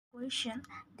Question: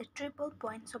 the triple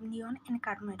points of neon and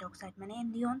carbon dioxide. माने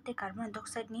neon ते carbon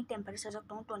dioxide ni temperature जब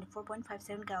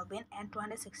 24.57 Kelvin and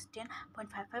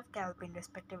 216.55 Kelvin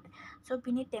respectively. So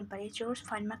bini temperatures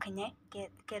find ma khane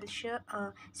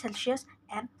Celsius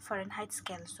and Fahrenheit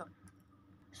scale.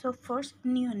 So first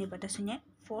neon ni bata sunye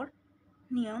for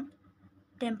neon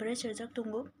temperature जब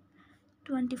tungo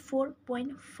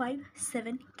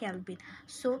 24.57 Kelvin.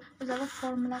 So the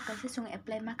formula kaise sung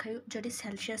apply ma khayo jodi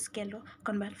Celsius scale ro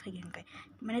convert phagin kai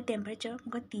mane temperature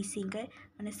ga T singai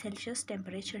mane Celsius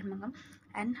temperature mangam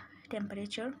and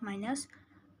temperature minus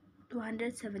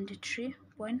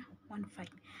 273.15.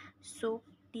 So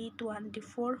T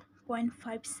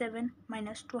 24.57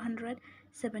 minus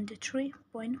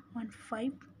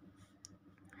 273.15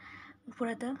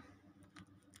 for the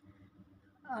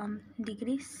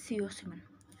degree Celsius.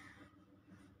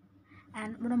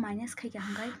 And what minus kai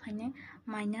hangai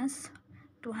minus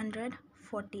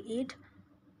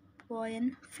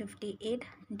 248.58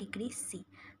 degrees C.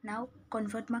 Now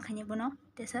convert ma khane bono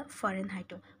tesa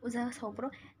Fahrenheit uza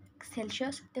sopro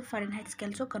Celsius the Fahrenheit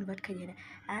scale so convert khane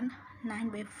and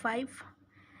 9/5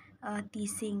 T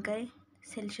singai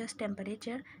Celsius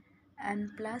temperature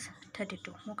and plus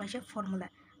 32 mokasha formula.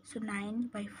 So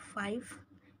 9/5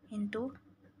 into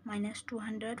minus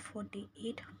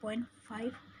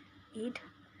 248.58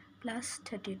 plus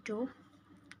 32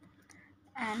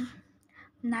 and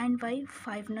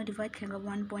 9/5 no divide kanga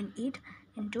 1.8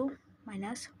 into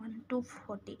minus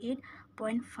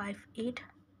 1248.58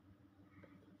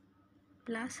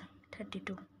 plus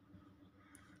 32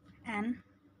 and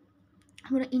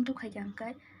into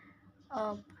khajankai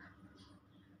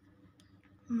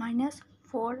minus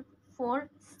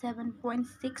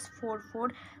 447.644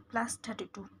 plus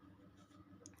 32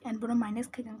 and minus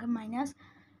khajankai minus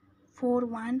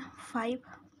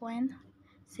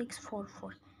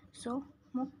 415.644. So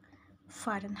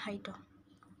Fahrenheit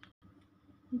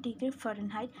degree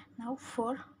Fahrenheit. Now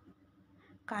for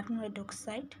carbon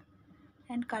dioxide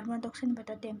and carbon dioxide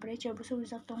better temperature so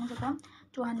result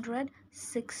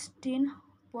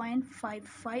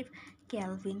 216.55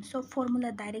 Kelvin. So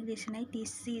formula direct decision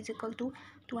Tc is equal to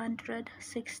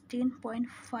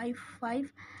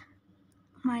 216.55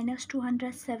 minus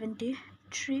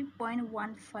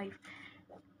 273.15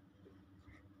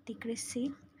 degrees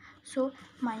C. So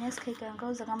minus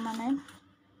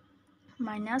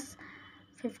minus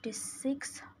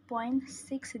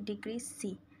 56.6 degrees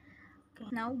C. Okay.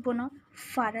 Now bono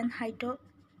Fahrenheit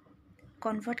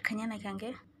convert khanya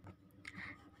nakange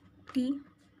T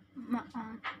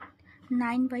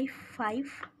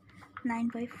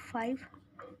 9/5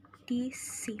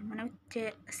 Tc mane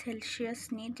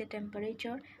Celsius ni the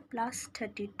temperature plus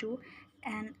 32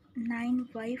 and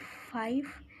 9/5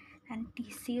 and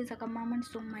Tc is a common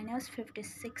so minus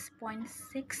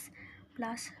 56.6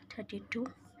 plus 32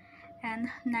 and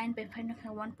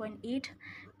 9/5 1.8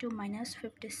 to minus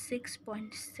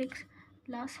 56.6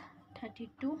 plus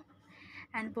 32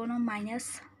 and bono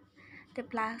minus the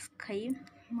plus khai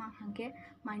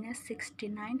minus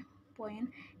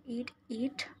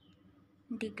 69.88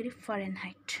 degree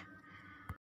Fahrenheit.